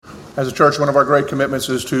As a church, one of our great commitments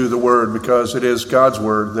is to the Word, because it is God's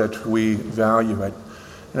Word that we value it.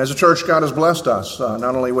 And as a church, God has blessed us,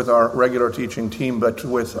 not only with our regular teaching team, but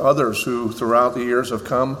with others who throughout the years have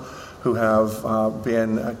come, who have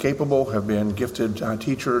been capable, have been gifted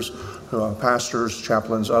teachers, pastors,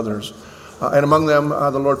 chaplains, others. And among them,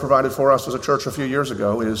 the Lord provided for us as a church a few years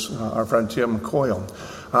ago is our friend Tim Coyle.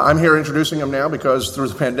 I'm here introducing him now because through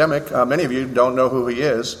the pandemic, many of you don't know who he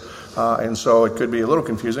is. And so it could be a little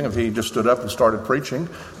confusing if he just stood up and started preaching,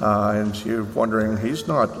 and you're wondering, he's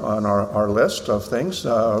not on our list of things,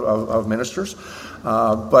 of ministers.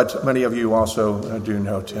 But many of you also do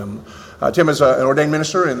know Tim. Tim is an ordained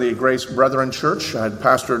minister in the Grace Brethren Church. Had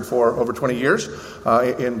pastored for over 20 years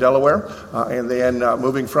in Delaware. And then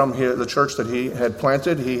moving from the church that he had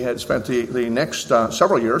planted, he had spent the next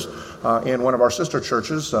several years in one of our sister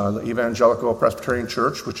churches, the Evangelical Presbyterian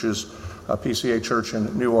Church, which is a PCA church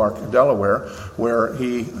in Newark, Delaware, where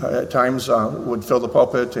he at times would fill the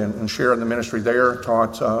pulpit and share in the ministry there,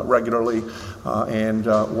 taught regularly, and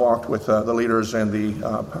walked with the leaders and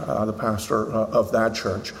the pastor of that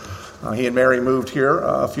church. He and Mary moved here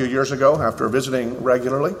a few years ago after visiting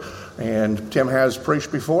regularly, and Tim has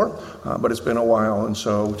preached before, but it's been a while. And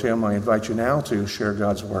so, Tim, I invite you now to share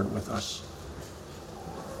God's Word with us.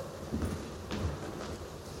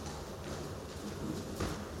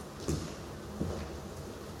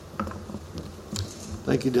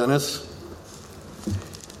 Thank you, Dennis.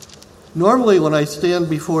 Normally, when I stand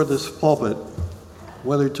before this pulpit,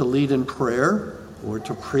 whether to lead in prayer or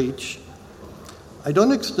to preach, I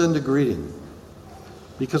don't extend a greeting,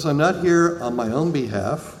 because I'm not here on my own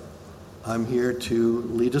behalf. I'm here to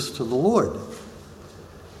lead us to the Lord.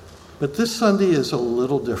 But this Sunday is a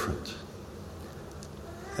little different.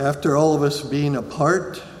 After all of us being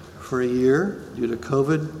apart for a year due to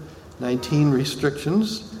COVID-19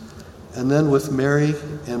 restrictions, and then with Mary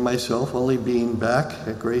and myself only being back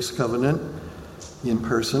at Grace Covenant in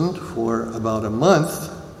person for about a month,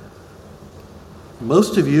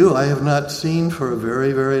 most of you I have not seen for a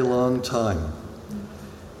very, very long time.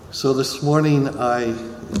 So this morning I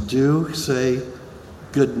do say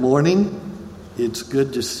good morning. It's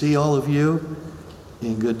good to see all of you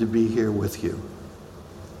and good to be here with you.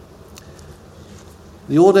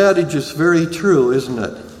 The old adage is very true, isn't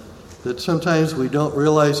it? That sometimes we don't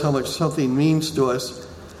realize how much something means to us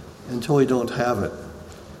until we don't have it.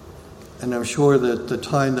 And I'm sure that the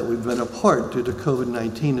time that we've been apart due to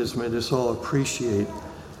COVID-19 has made us all appreciate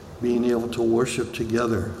being able to worship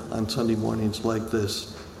together on Sunday mornings like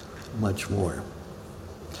this much more.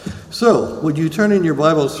 So, would you turn in your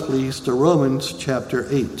Bibles, please, to Romans chapter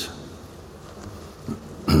 8.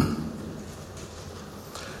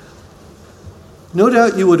 No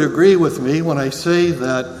doubt you would agree with me when I say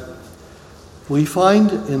that we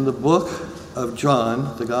find in the book of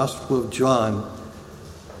John, the Gospel of John,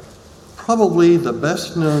 probably the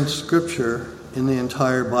best known scripture in the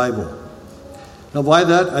entire Bible. Now, by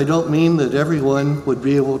that, I don't mean that everyone would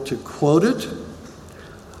be able to quote it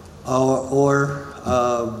or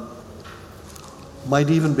might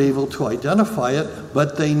even be able to identify it,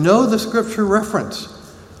 but they know the scripture reference,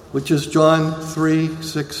 which is John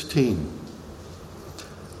 3:16.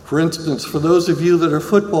 For instance, for those of you that are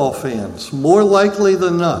football fans, more likely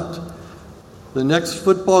than not, the next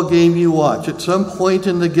football game you watch, at some point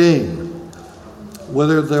in the game,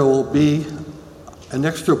 whether there will be an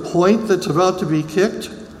extra point that's about to be kicked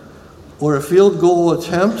or a field goal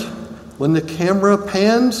attempt, when the camera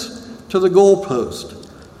pans to the goalpost,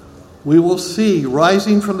 we will see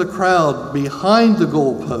rising from the crowd behind the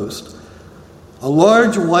goalpost a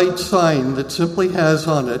large white sign that simply has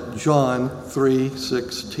on it John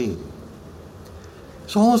 3:16.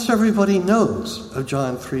 So almost everybody knows of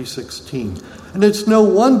John 3:16. And it's no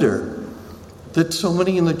wonder that so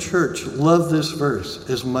many in the church love this verse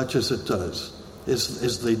as much as it does,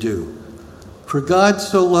 as they do. For God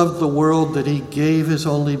so loved the world that he gave his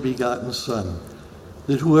only begotten Son,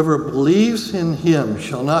 that whoever believes in him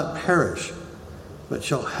shall not perish, but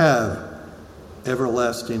shall have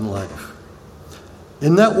everlasting life.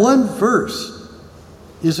 In that one verse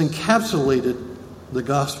is encapsulated the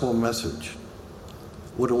gospel message.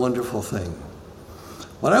 What a wonderful thing.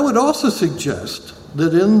 But I would also suggest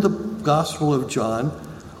that in the Gospel of John,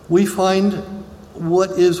 we find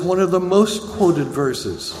what is one of the most quoted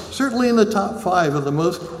verses, certainly in the top 5 of the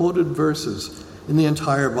most quoted verses in the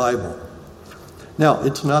entire Bible. Now,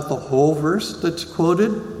 it's not the whole verse that's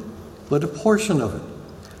quoted, but a portion of it.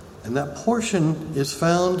 And that portion is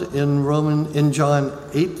found in John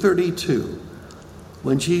 8:32,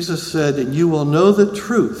 when Jesus said, "And you will know the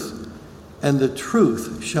truth, and the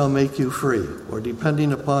truth shall make you free." Or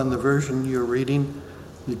depending upon the version you're reading,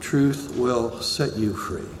 The truth will set you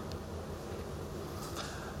free.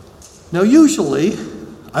 Now, usually,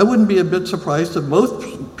 I wouldn't be a bit surprised if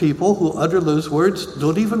most people who utter those words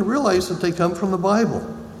don't even realize that they come from the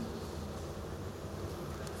Bible.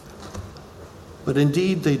 But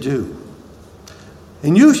indeed they do.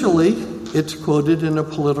 And usually it's quoted in a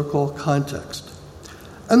political context.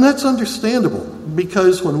 And that's understandable,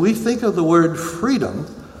 because when we think of the word freedom,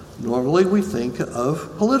 normally we think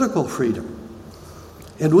of political freedom.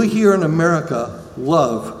 And we here in America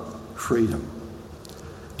love freedom.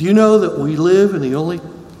 Do you know that we live in the only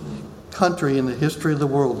country in the history of the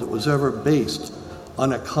world that was ever based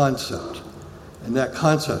on a concept, and that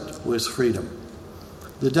concept was freedom?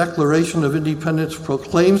 The Declaration of Independence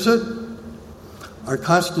proclaims it. Our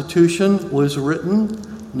Constitution was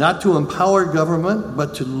written not to empower government,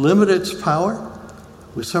 but to limit its power,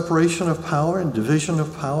 with separation of power and division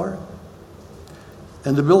of power.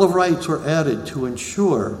 And the Bill of Rights were added to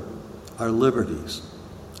ensure our liberties,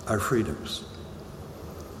 our freedoms.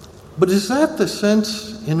 But is that the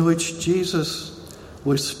sense in which Jesus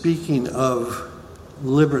was speaking of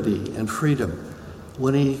liberty and freedom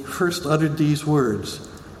when he first uttered these words,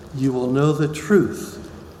 "You will know the truth,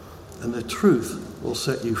 and the truth will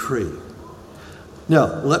set you free"?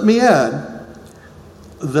 Now, let me add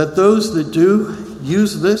that those that do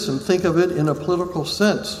use this and think of it in a political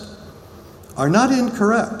sense are not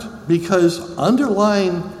incorrect, because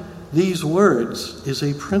underlying these words is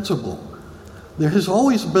a principle. There has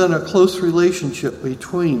always been a close relationship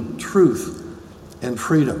between truth and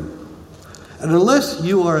freedom. And unless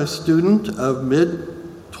you are a student of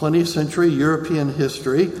mid-20th century European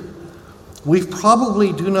history, we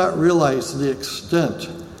probably do not realize the extent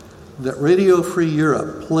that Radio Free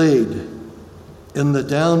Europe played in the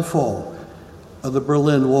downfall of the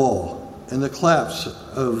Berlin Wall and the collapse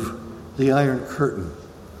of the Iron Curtain.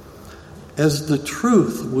 As the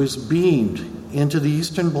truth was beamed into the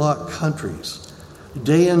Eastern Bloc countries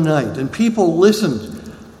day and night, and people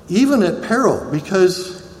listened, even at peril,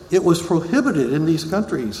 because it was prohibited in these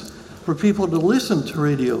countries for people to listen to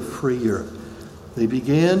Radio Free Europe. They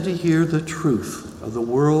began to hear the truth of the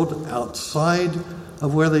world outside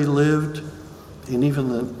of where they lived, and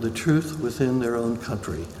even the truth within their own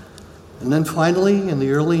country. And then finally, in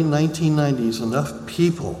the early 1990s, enough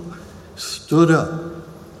people stood up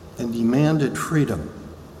and demanded freedom,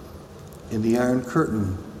 and the Iron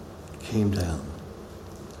Curtain came down.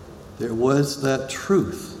 There was that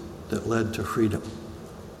truth that led to freedom.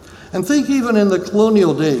 And think even in the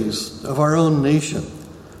colonial days of our own nation,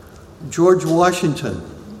 George Washington,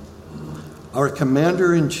 our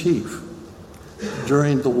commander-in-chief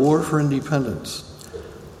during the War for Independence,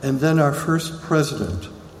 and then our first president.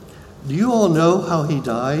 Do you all know how he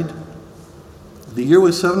died? The year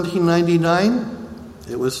was 1799.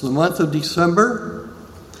 It was the month of December.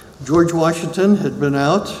 George Washington had been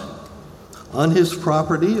out on his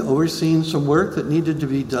property overseeing some work that needed to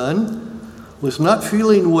be done, was not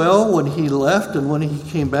feeling well when he left, and when he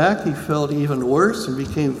came back he felt even worse and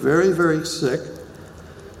became very, very sick.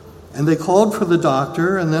 And they called for the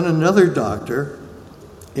doctor and then another doctor,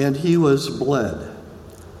 and he was bled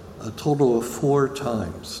a total of 4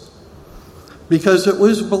 times, because it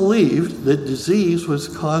was believed that disease was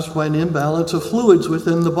caused by an imbalance of fluids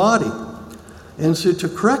within the body. And so to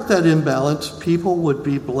correct that imbalance, people would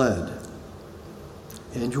be bled.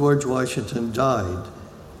 And George Washington died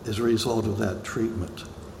as a result of that treatment.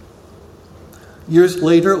 Years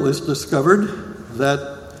later, it was discovered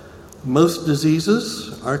that most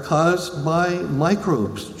diseases are caused by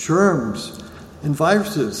microbes, germs, and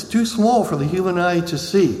viruses, too small for the human eye to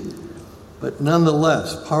see, but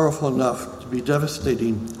nonetheless powerful enough to be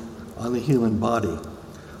devastating on the human body.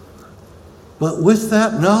 But with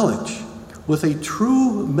that knowledge, with a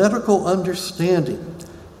true medical understanding,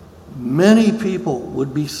 many people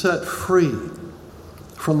would be set free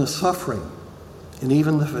from the suffering and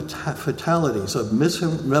even the fatalities of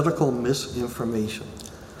medical misinformation.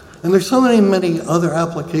 And there's so many other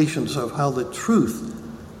applications of how the truth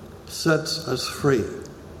sets us free.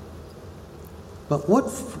 But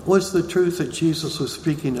what was the truth that Jesus was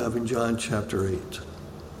speaking of in John chapter 8?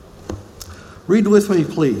 Read with me,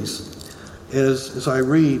 please, as I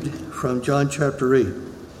read from John chapter 8,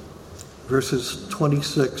 verses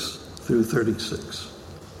 26 through 36.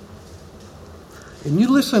 And you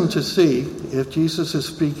listen to see if Jesus is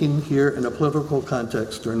speaking here in a political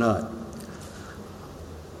context or not.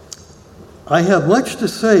 "I have much to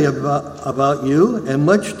say about you and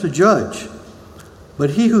much to judge,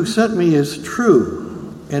 but he who sent me is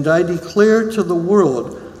true, and I declare to the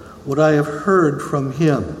world what I have heard from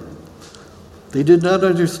him." They did not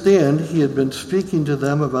understand he had been speaking to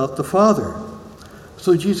them about the Father.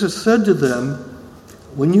 So Jesus said to them,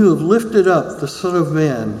 "When you have lifted up the Son of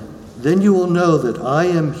Man, then you will know that I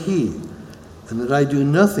am he, and that I do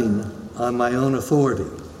nothing on my own authority,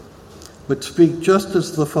 but speak just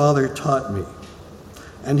as the Father taught me.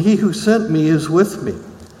 And he who sent me is with me.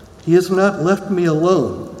 He has not left me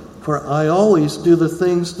alone, for I always do the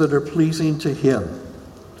things that are pleasing to him."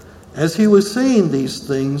 As he was saying these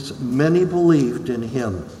things, many believed in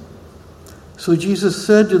him. So Jesus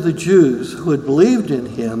said to the Jews who had believed in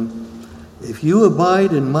him, "If you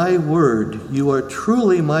abide in my word, you are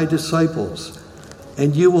truly my disciples,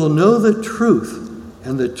 and you will know the truth,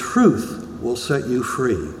 and the truth will set you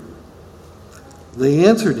free." They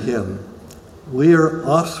answered him, "We are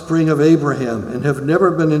offspring of Abraham and have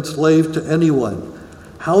never been enslaved to anyone.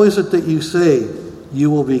 How is it that you say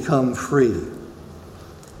you will become free?"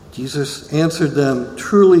 Jesus answered them,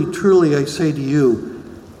 "Truly, truly, I say to you,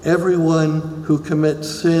 everyone who commits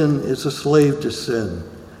sin is a slave to sin.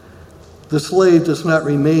 The slave does not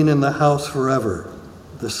remain in the house forever.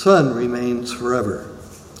 The Son remains forever.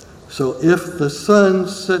 So if the Son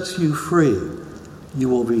sets you free, you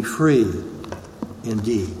will be free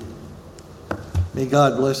indeed." May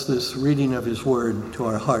God bless this reading of his word to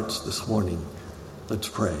our hearts this morning. Let's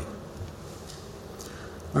pray.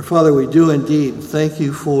 Our Father, we do indeed thank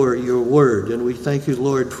you for your word, and we thank you,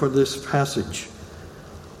 Lord, for this passage.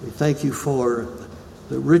 We thank you for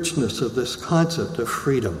the richness of this concept of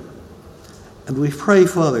freedom. And we pray,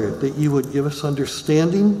 Father, that you would give us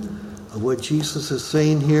understanding of what Jesus is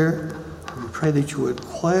saying here. We pray that you would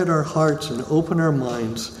quiet our hearts and open our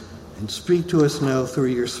minds and speak to us now through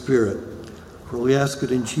your Spirit. For we ask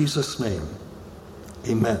it in Jesus' name.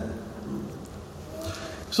 Amen.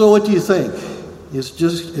 So what do you think? Is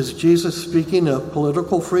Jesus speaking of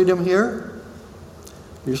political freedom here?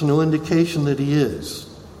 There's no indication that he is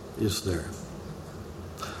there?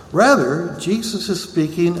 Rather, Jesus is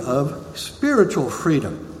speaking of spiritual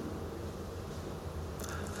freedom.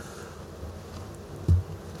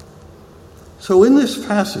 So in this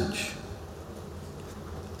passage,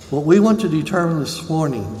 what we want to determine this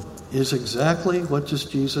morning is exactly what does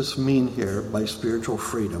Jesus mean here by spiritual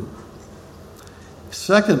freedom.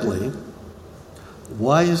 Secondly,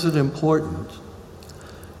 why is it important?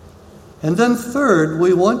 And then third,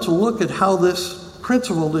 we want to look at how this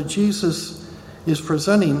principle that Jesus is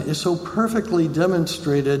presenting is so perfectly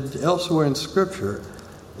demonstrated elsewhere in Scripture,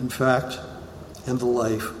 in fact, in the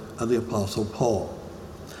life of the Apostle Paul.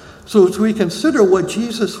 So as we consider what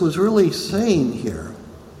Jesus was really saying here,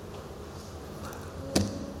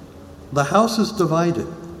 the house is divided.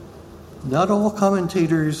 Not all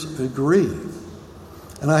commentators agree.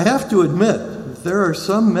 And I have to admit, there are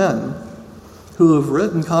some men who have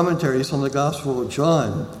written commentaries on the Gospel of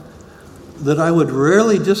John that I would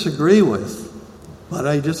rarely disagree with, but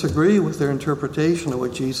I disagree with their interpretation of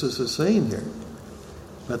what Jesus is saying here.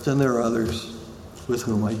 But then there are others with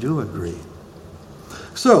whom I do agree.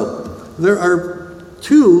 So, there are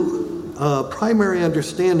two primary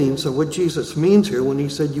understandings of what Jesus means here when he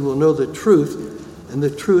said, "You will know the truth, and the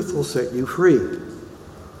truth will set you free."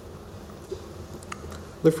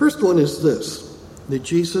 The first one is this, that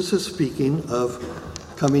Jesus is speaking of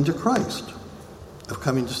coming to Christ, of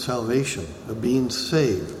coming to salvation, of being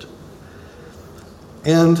saved.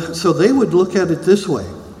 And so they would look at it this way.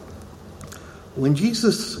 When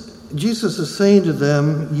Jesus is saying to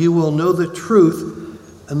them, "You will know the truth,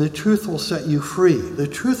 and the truth will set you free." The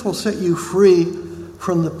truth will set you free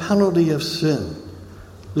from the penalty of sin.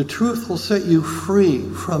 The truth will set you free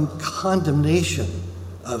from condemnation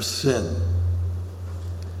of sin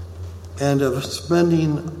and of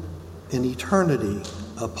spending an eternity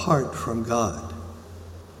apart from God.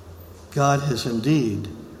 God has indeed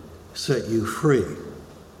set you free.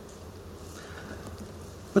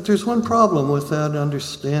 But there's one problem with that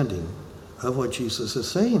understanding of what Jesus is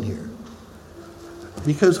saying here.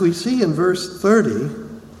 Because we see in verse 30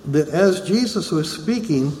 that as Jesus was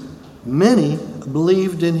speaking, many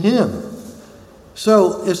believed in him.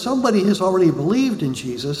 So if somebody has already believed in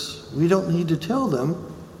Jesus, we don't need to tell them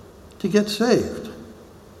to get saved.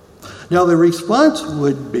 Now the response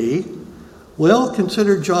would be, well,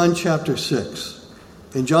 consider John chapter 6.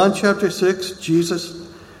 In John chapter 6, Jesus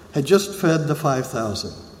had just fed the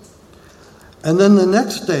 5,000. And then the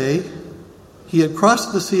next day, he had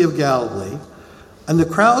crossed the Sea of Galilee, and the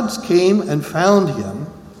crowds came and found him,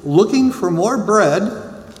 looking for more bread.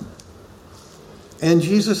 And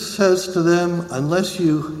Jesus says to them, "Unless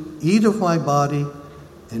you eat of my body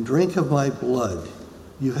and drink of my blood,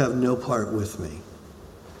 you have no part with me."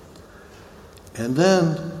 And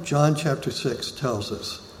then John chapter 6 tells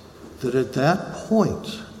us that at that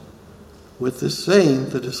point, with this saying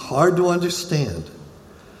that is hard to understand,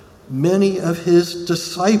 many of his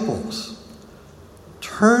disciples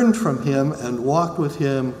turned from him and walked with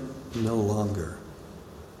him no longer.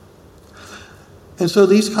 And so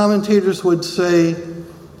these commentators would say,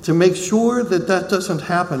 to make sure that that doesn't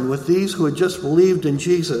happen with these who had just believed in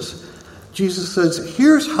Jesus, Jesus says,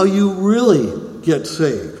 here's how you really get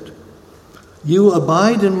saved. You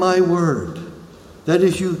abide in my word. That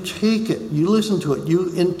is, you take it, you listen to it, you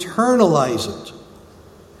internalize it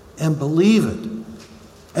and believe it.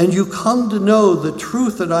 And you come to know the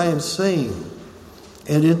truth that I am saying.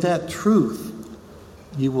 And in that truth,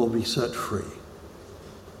 you will be set free.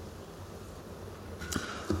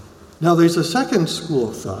 Now, there's a second school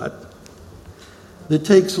of thought that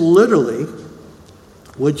takes literally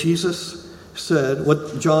what Jesus said,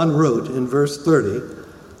 what John wrote in verse 30,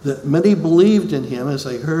 that many believed in him as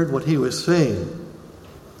they heard what he was saying.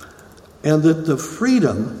 And that the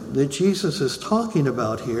freedom that Jesus is talking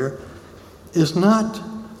about here is not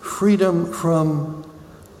freedom from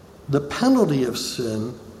the penalty of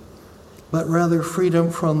sin, but rather freedom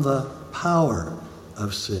from the power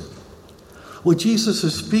of sin. What Jesus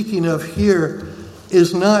is speaking of here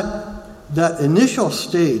is not that initial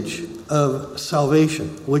stage of salvation,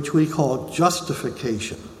 which we call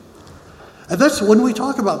justification. And that's when we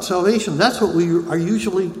talk about salvation, that's what we are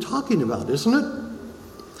usually talking about, isn't it?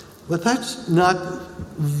 But that's not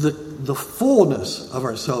the fullness of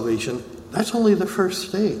our salvation. That's only the first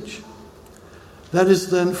stage. That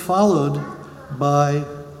is then followed by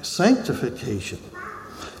sanctification.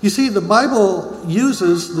 You see, the Bible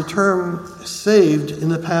uses the term saved in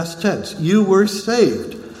the past tense. You were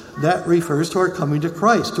saved. That refers to our coming to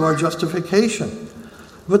Christ, to our justification.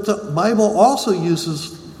 But the Bible also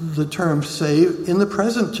uses the term saved in the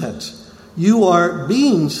present tense. You are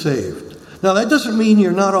being saved. Now, that doesn't mean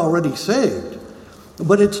you're not already saved,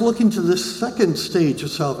 but it's looking to the second stage of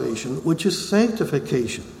salvation, which is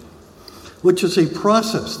sanctification, which is a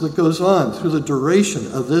process that goes on through the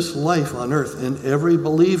duration of this life on earth in every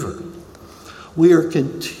believer. We are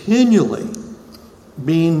continually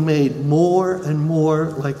being made more and more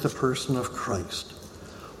like the person of Christ.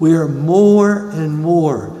 We are more and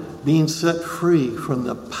more being set free from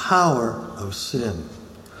the power of sin.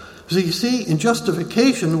 So you see, in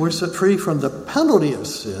justification, we're set free from the penalty of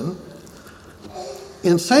sin.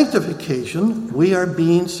 In sanctification, we are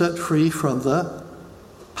being set free from the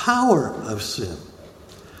power of sin.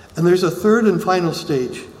 And there's a third and final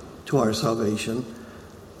stage to our salvation,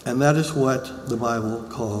 and that is what the Bible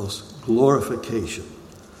calls glorification.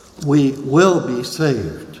 We will be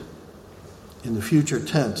saved in the future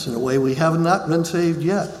tense in a way we have not been saved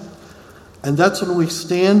yet. And that's when we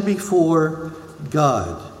stand before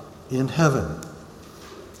God in heaven,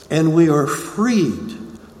 and we are freed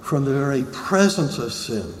from the very presence of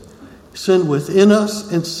sin. Sin within us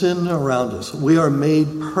and sin around us. We are made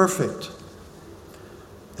perfect.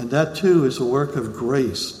 And that too is a work of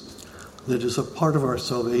grace that is a part of our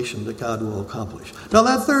salvation that God will accomplish. Now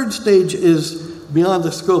that third stage is beyond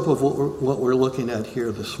the scope of what we're looking at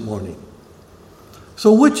here this morning.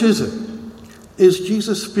 So which is it? Is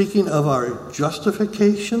Jesus speaking of our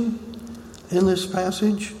justification in this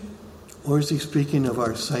passage? Or is he speaking of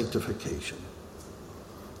our sanctification?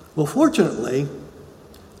 Well, fortunately,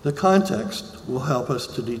 the context will help us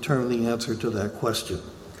to determine the answer to that question.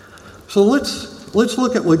 So let's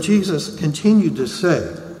look at what Jesus continued to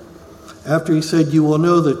say after he said, you will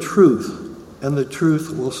know the truth, and the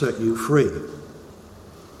truth will set you free.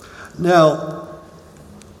 Now,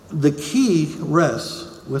 the key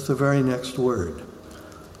rests with the very next word,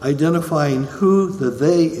 identifying who the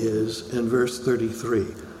they is in verse 33.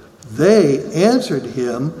 They answered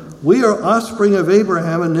him, we are offspring of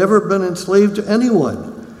Abraham and never been enslaved to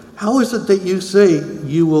anyone. How is it that you say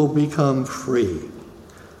you will become free?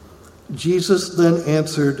 Jesus then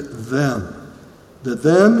answered them. The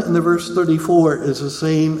them in the verse 34 is the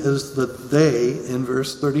same as the they in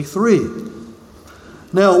verse 33.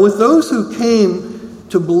 Now, with those who came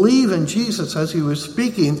to believe in Jesus as he was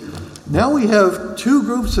speaking, now we have two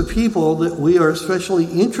groups of people that we are especially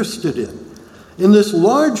interested in. In this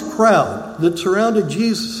large crowd that surrounded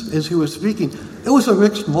Jesus as he was speaking, it was a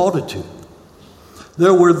mixed multitude.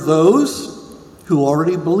 There were those who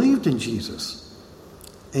already believed in Jesus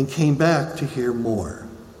and came back to hear more.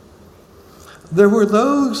 There were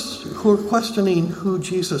those who were questioning who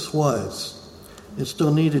Jesus was and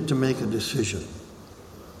still needed to make a decision.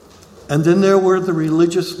 And then there were the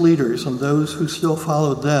religious leaders and those who still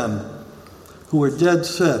followed them, who were dead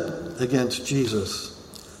set against Jesus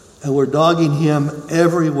and were dogging him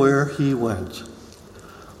everywhere he went.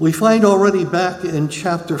 We find already back in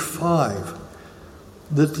chapter 5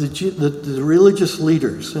 that the religious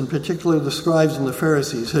leaders, in particular the scribes and the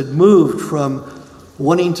Pharisees, had moved from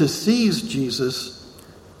wanting to seize Jesus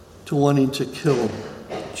to wanting to kill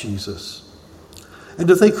Jesus. And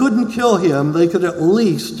if they couldn't kill him, they could at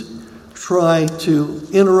least try to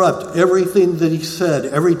interrupt everything that he said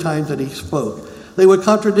every time that he spoke. They would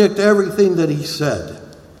contradict everything that he said,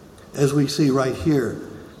 as we see right here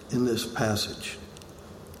in this passage.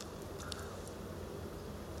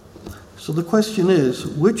 So the question is,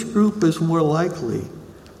 which group is more likely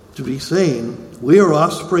to be saying, we are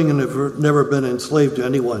offspring and have never been enslaved to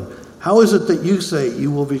anyone? How is it that you say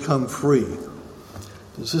you will become free?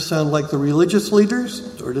 Does this sound like the religious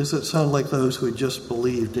leaders, or does it sound like those who had just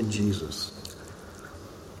believed in Jesus?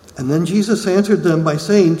 And then Jesus answered them by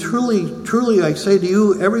saying, truly, truly, I say to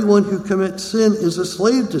you, everyone who commits sin is a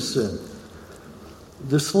slave to sin.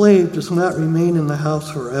 The slave does not remain in the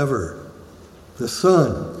house forever. The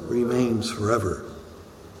Son remains forever.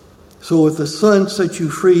 So if the Son sets you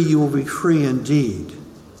free, you will be free indeed.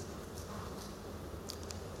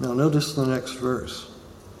 Now notice the next verse.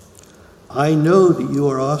 I know that you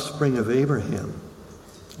are offspring of Abraham,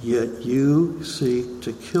 yet you seek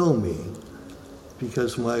to kill me,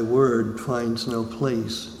 because my word finds no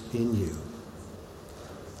place in you.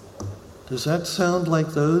 Does that sound like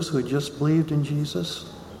those who had just believed in Jesus?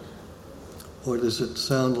 Or does it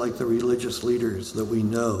sound like the religious leaders that we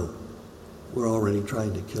know were already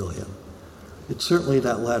trying to kill him? It's certainly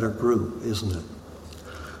that latter group, isn't it?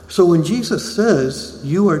 So when Jesus says,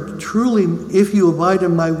 you are truly, if you abide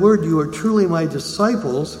in my word, you are truly my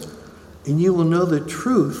disciples, and you will know the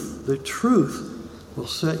truth will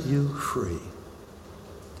set you free.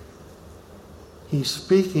 He's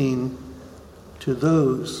speaking to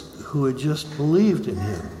those who had just believed in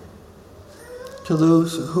him, to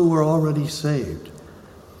those who were already saved.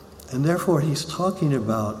 And therefore, he's talking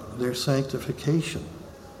about their sanctification.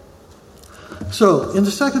 So, in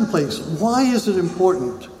the second place, why is it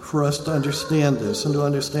important for us to understand this and to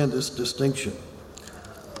understand this distinction?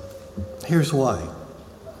 Here's why.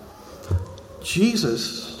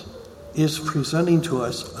 Jesus is presenting to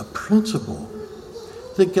us a principle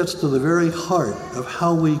that gets to the very heart of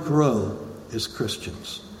how we grow as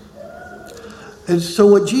Christians. And so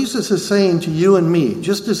what Jesus is saying to you and me,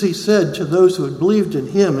 just as he said to those who had believed in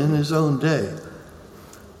him in his own day,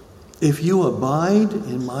 if you abide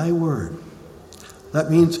in my word,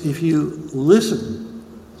 that means if you listen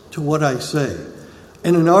to what I say.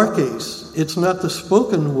 And in our case, it's not the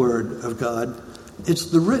spoken word of God, it's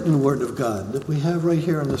the written word of God that we have right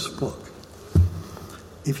here in this book.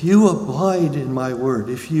 If you abide in my word,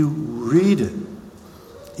 if you read it,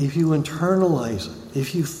 if you internalize it,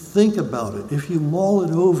 if you think about it, if you mull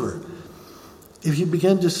it over, if you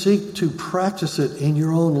begin to seek to practice it in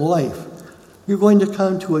your own life, you're going to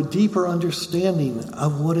come to a deeper understanding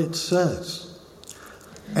of what it says.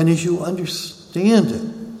 And as you understand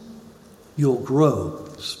it, you'll grow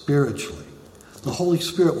spiritually. The Holy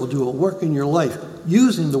Spirit will do a work in your life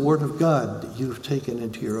using the Word of God that you've taken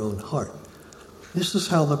into your own heart. This is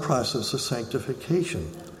how the process of sanctification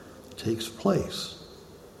takes place.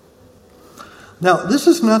 Now, this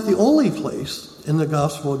is not the only place in the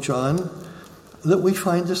Gospel of John that we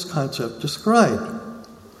find this concept described.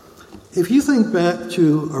 If you think back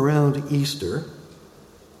to around Easter,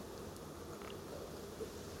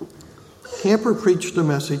 Camper preached a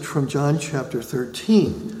message from John chapter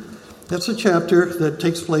 13. That's a chapter that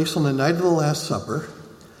takes place on the night of the Last Supper.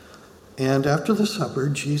 And after the supper,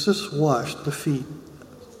 Jesus washed the feet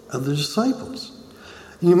of the disciples.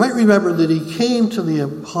 And you might remember that he came to the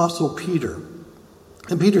apostle Peter.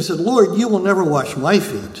 And Peter said, Lord, you will never wash my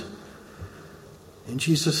feet. And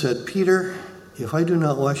Jesus said, Peter, if I do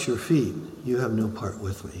not wash your feet, you have no part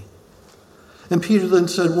with me. And Peter then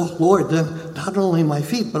said, well, Lord, then not only my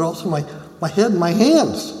feet, but also my head and my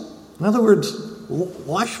hands. In other words,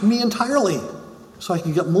 wash me entirely so I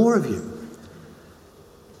can get more of you.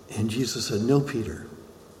 And Jesus said, no, Peter.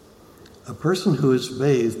 A person who is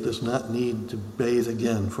bathed does not need to bathe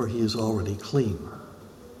again, for he is already clean.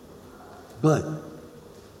 But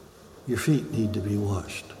your feet need to be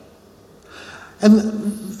washed.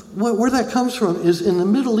 And where that comes from is in the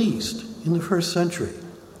Middle East in the first century.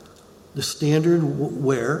 The standard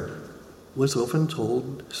wear was often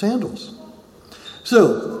told sandals.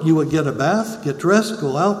 So you would get a bath, get dressed,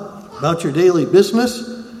 go out about your daily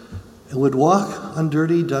business, and would walk on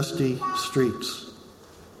dirty, dusty streets.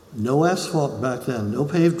 No asphalt back then, no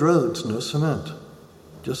paved roads, no cement,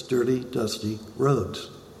 just dirty, dusty roads.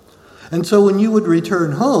 And so when you would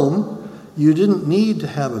return home, you didn't need to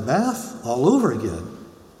have a bath all over again,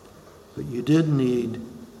 but you did need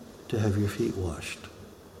to have your feet washed.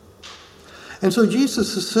 And so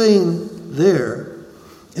Jesus is saying there,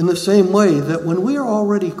 in the same way, that when we are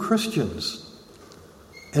already Christians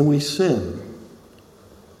and we sin,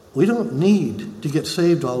 we don't need to get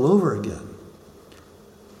saved all over again.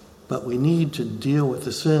 But we need to deal with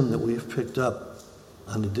the sin that we've picked up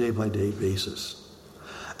on a day-by-day basis.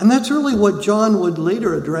 And that's really what John would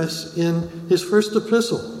later address in his first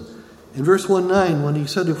epistle. In verse 1:9, when he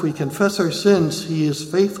said, if we confess our sins, he is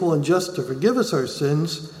faithful and just to forgive us our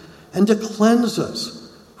sins and to cleanse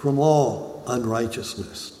us from all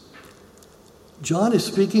unrighteousness. John is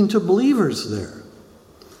speaking to believers there.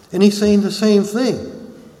 And he's saying the same thing.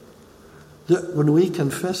 That when we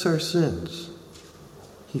confess our sins,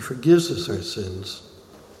 he forgives us our sins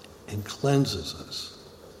and cleanses us.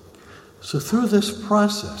 So through this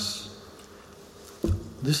process,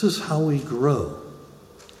 this is how we grow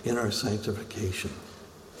in our sanctification.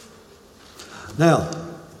 Now,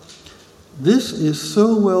 this is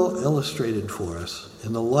so well illustrated for us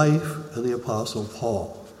in the life of the Apostle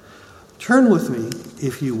Paul. Turn with me,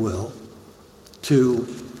 if you will, to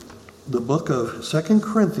the book of 2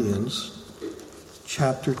 Corinthians,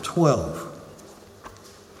 chapter 12.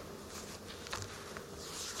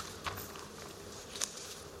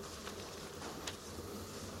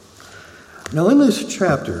 Now, in this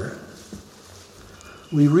chapter,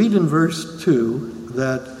 we read in verse 2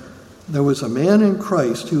 that there was a man in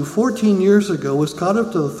Christ who 14 years ago was caught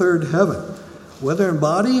up to the third heaven. Whether in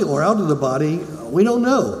body or out of the body, we don't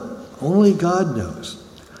know. Only God knows.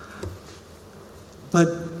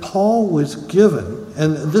 But Paul was given,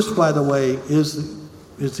 and this, by the way, is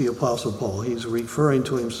the Apostle Paul. He's referring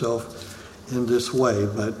to himself in this way,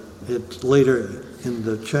 but it's later in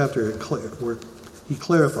the chapter where he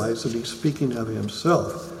clarifies that he's speaking of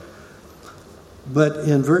himself. But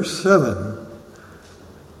in verse 7,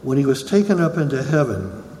 when he was taken up into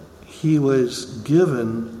heaven, he was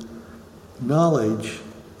given knowledge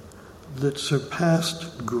that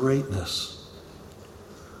surpassed greatness.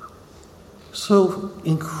 So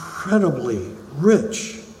incredibly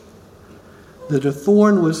rich that a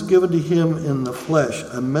thorn was given to him in the flesh,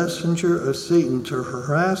 a messenger of Satan to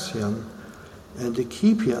harass him and to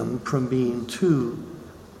keep him from being too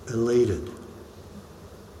elated.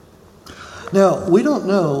 Now, we don't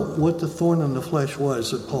know what the thorn in the flesh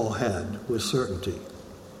was that Paul had with certainty.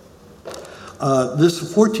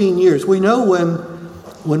 This 14 years, we know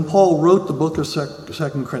when Paul wrote the book of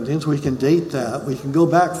 2 Corinthians, we can date that. We can go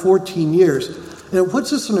back 14 years. And it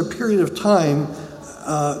puts us in a period of time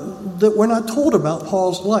that we're not told about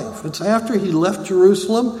Paul's life. It's after he left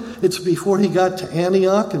Jerusalem. It's before he got to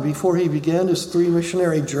Antioch and before he began his 3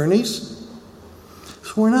 missionary journeys.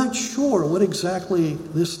 So we're not sure what exactly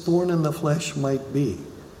this thorn in the flesh might be.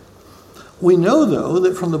 We know, though,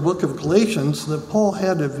 that from the book of Galatians that Paul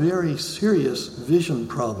had a very serious vision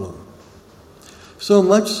problem. So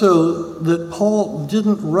much so that Paul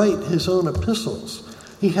didn't write his own epistles.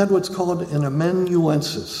 He had what's called an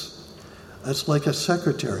amanuensis. That's like a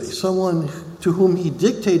secretary, someone to whom he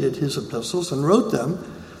dictated his epistles and wrote them.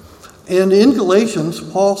 And in Galatians,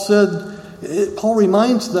 Paul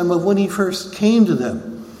reminds them of when he first came to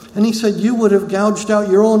them. And he said, you would have gouged out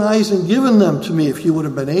your own eyes and given them to me if you would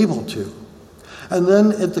have been able to. And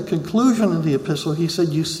then at the conclusion of the epistle, he said,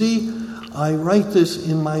 you see, I write this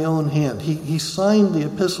in my own hand. He signed the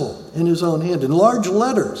epistle in his own hand in large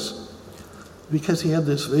letters because he had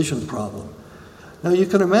this vision problem. Now you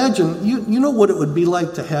can imagine, you know what it would be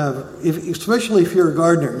like to have, especially if you're a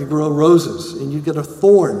gardener, you grow roses and you get a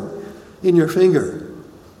thorn in your finger.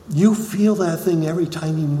 You feel that thing every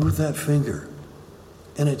time you move that finger,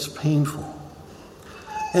 and it's painful.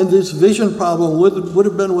 And this vision problem would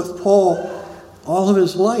have been with Paul all of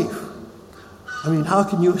his life. I mean, how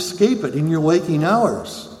can you escape it in your waking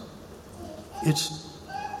hours?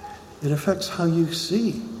 It affects how you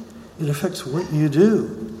see. It affects what you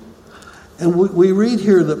do. And we read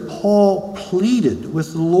here that Paul pleaded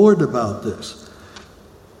with the Lord about this.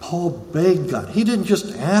 Paul begged God. He didn't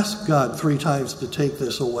just ask God 3 times to take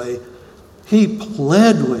this away. He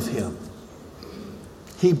pled with him.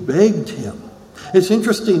 He begged him. It's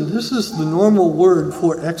interesting. This is the normal word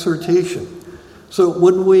for exhortation. So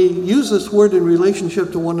when we use this word in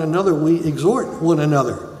relationship to one another, we exhort one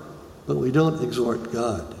another, but we don't exhort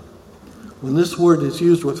God. When this word is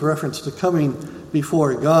used with reference to coming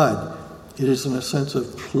before God, it is in a sense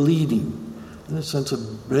of pleading, in a sense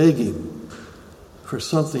of begging for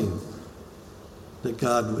something that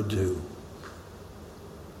God would do.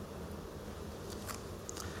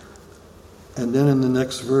 And then in the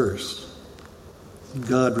next verse,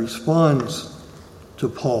 God responds to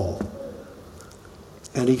Paul.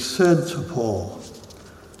 And he said to Paul,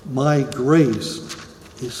 my grace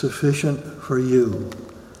is sufficient for you,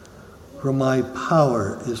 for my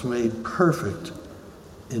power is made perfect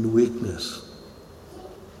in weakness.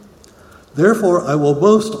 Therefore, I will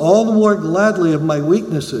boast all the more gladly of my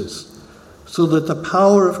weaknesses, so that the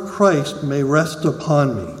power of Christ may rest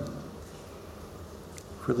upon me.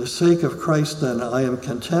 For the sake of Christ, then, I am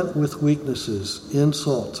content with weaknesses,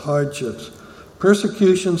 insults, hardships,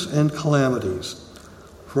 persecutions, and calamities.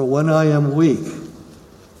 For when I am weak,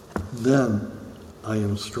 then I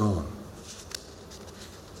am strong.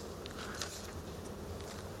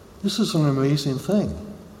 This is an amazing thing.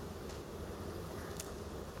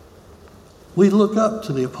 We look up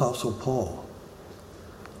to the Apostle Paul.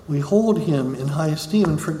 We hold him in high esteem,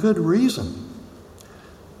 and for good reason.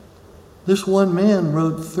 This one man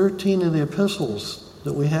wrote 13 of the epistles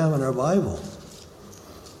that we have in our Bible.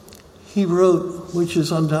 He wrote, which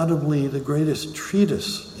is undoubtedly the greatest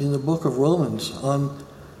treatise in the book of Romans on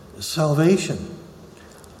salvation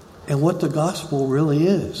and what the gospel really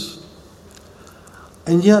is.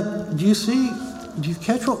 And yet, do you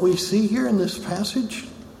catch what we see here in this passage?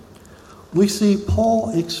 We see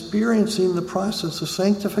Paul experiencing the process of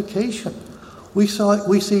sanctification. We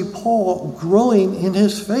see Paul growing in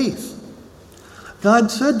his faith.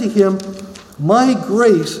 God said to him, "My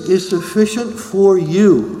grace is sufficient for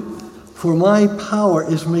you, for my power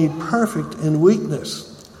is made perfect in weakness."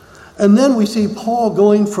 And then we see Paul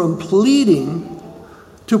going from pleading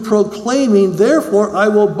to proclaiming, "Therefore I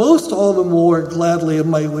will boast all the more gladly of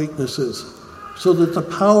my weaknesses, so that the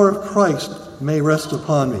power of Christ may rest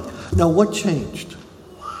upon me." Now, what changed?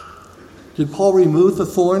 Did Paul remove the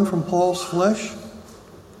thorn from Paul's flesh?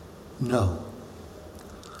 No.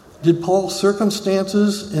 Did Paul's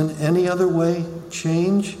circumstances in any other way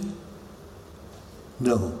change?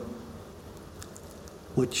 No.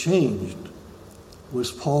 What changed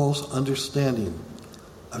was Paul's understanding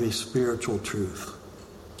of a spiritual truth.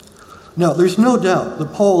 Now, there's no doubt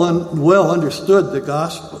that Paul well understood the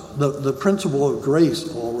gospel, the principle of grace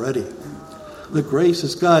already. That grace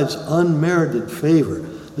is God's unmerited favor.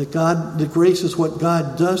 That grace is what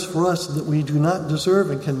God does for us that we do not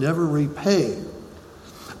deserve and can never repay.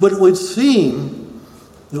 But it would seem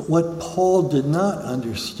that what Paul did not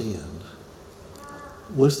understand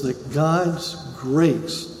was that God's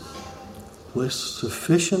grace was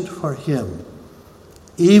sufficient for him,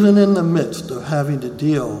 even in the midst of having to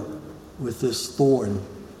deal with this thorn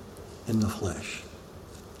in the flesh.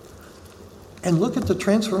 And look at the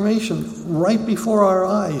transformation right before our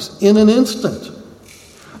eyes in an instant.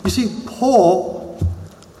 You see, Paul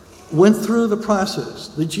went through the process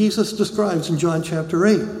that Jesus describes in John chapter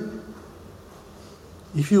 8.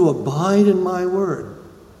 If you abide in my word.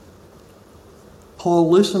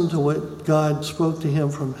 Paul listened to what God spoke to him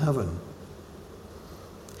from heaven.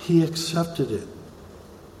 He accepted it.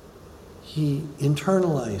 He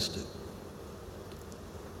internalized it.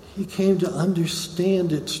 He came to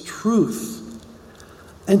understand its truth.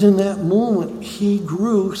 And in that moment, he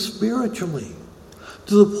grew spiritually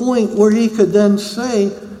to the point where he could then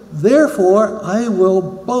say, "Therefore, I will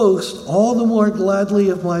boast all the more gladly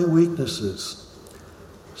of my weaknesses,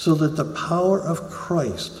 so that the power of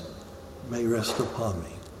Christ may rest upon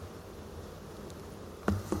me."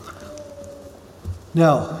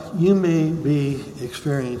 Now, you may be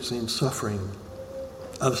experiencing suffering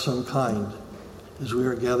of some kind as we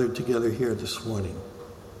are gathered together here this morning.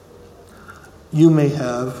 You may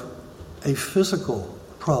have a physical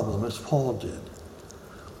problem, as Paul did.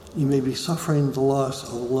 You may be suffering the loss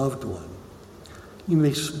of a loved one. You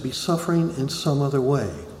may be suffering in some other way.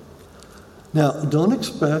 Now, don't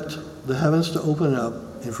expect the heavens to open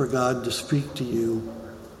up and for God to speak to you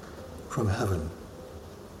from heaven.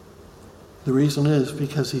 The reason is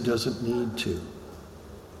because he doesn't need to.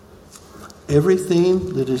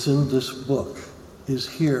 Everything that is in this book is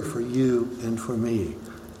here for you and for me.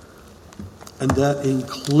 And that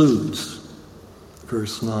includes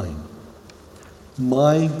verse 9.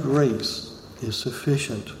 My grace is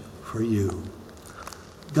sufficient for you.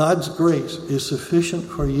 God's grace is sufficient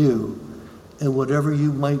for you in whatever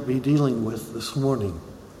you might be dealing with this morning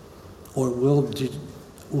or will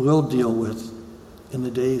deal with in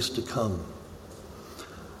the days to come.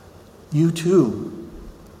 You too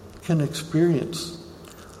can experience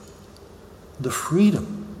the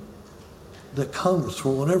freedom that comes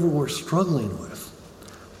from whatever we're struggling with,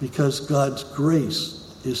 because God's grace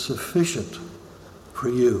is sufficient for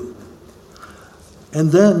you.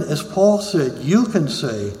 And then, as Paul said, you can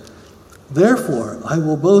say, "Therefore, I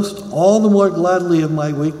will boast all the more gladly of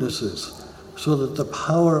my weaknesses, so that the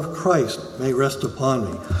power of Christ may rest upon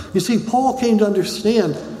me." You see, Paul came to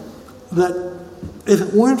understand that if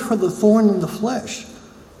it weren't for the thorn in the flesh,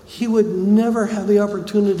 he would never have the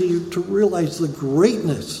opportunity to realize the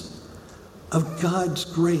greatness of God's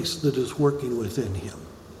grace that is working within him.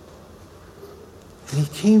 And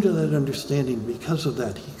he came to that understanding. Because of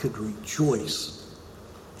that, he could rejoice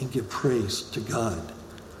and give praise to God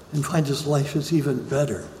and find his life is even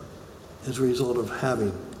better as a result of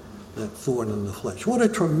having that thorn in the flesh. What a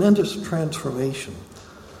tremendous transformation.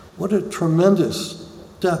 What a tremendous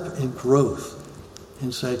step in growth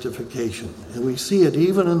in sanctification. And we see it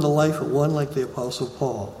even in the life of one like the Apostle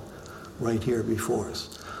Paul right here before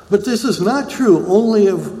us. But this is not true only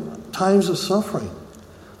of times of suffering.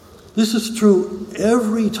 This is true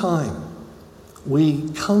every time we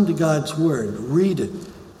come to God's Word, read it,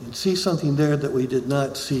 and see something there that we did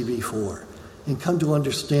not see before, and come to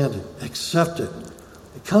understand it, accept it,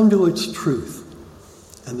 and come to its truth.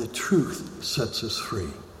 And the truth sets us free.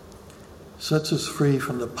 Sets us free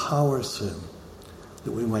from the power of sin,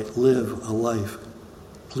 that we might live a life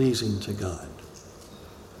pleasing to God.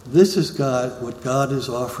 This is what God is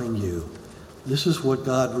offering you. This is what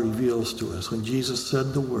God reveals to us when Jesus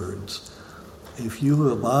said the words, "If you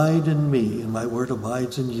abide in me and my word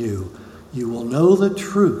abides in you, you will know the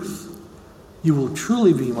truth. You will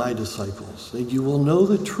truly be my disciples, and you will know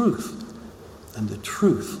the truth, and the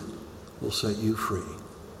truth will set you free."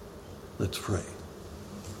 Let's pray.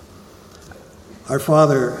 Our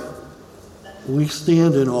Father, we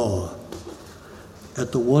stand in awe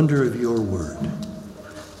at the wonder of your word.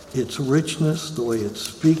 Its richness, the way it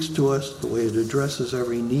speaks to us, the way it addresses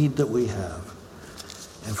every need that we have.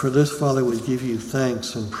 And for this, Father, we give you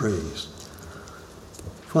thanks and praise.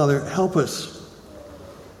 Father, help us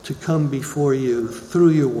to come before you through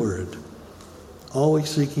your word, always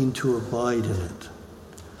seeking to abide in it,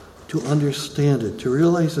 to understand it, to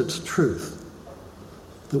realize its truth,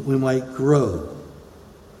 that we might grow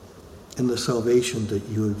in the salvation that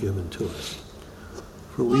you have given to us.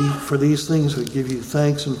 For these things we give you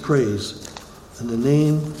thanks and praise in the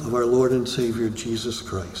name of our Lord and Savior, Jesus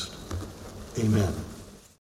Christ. Amen.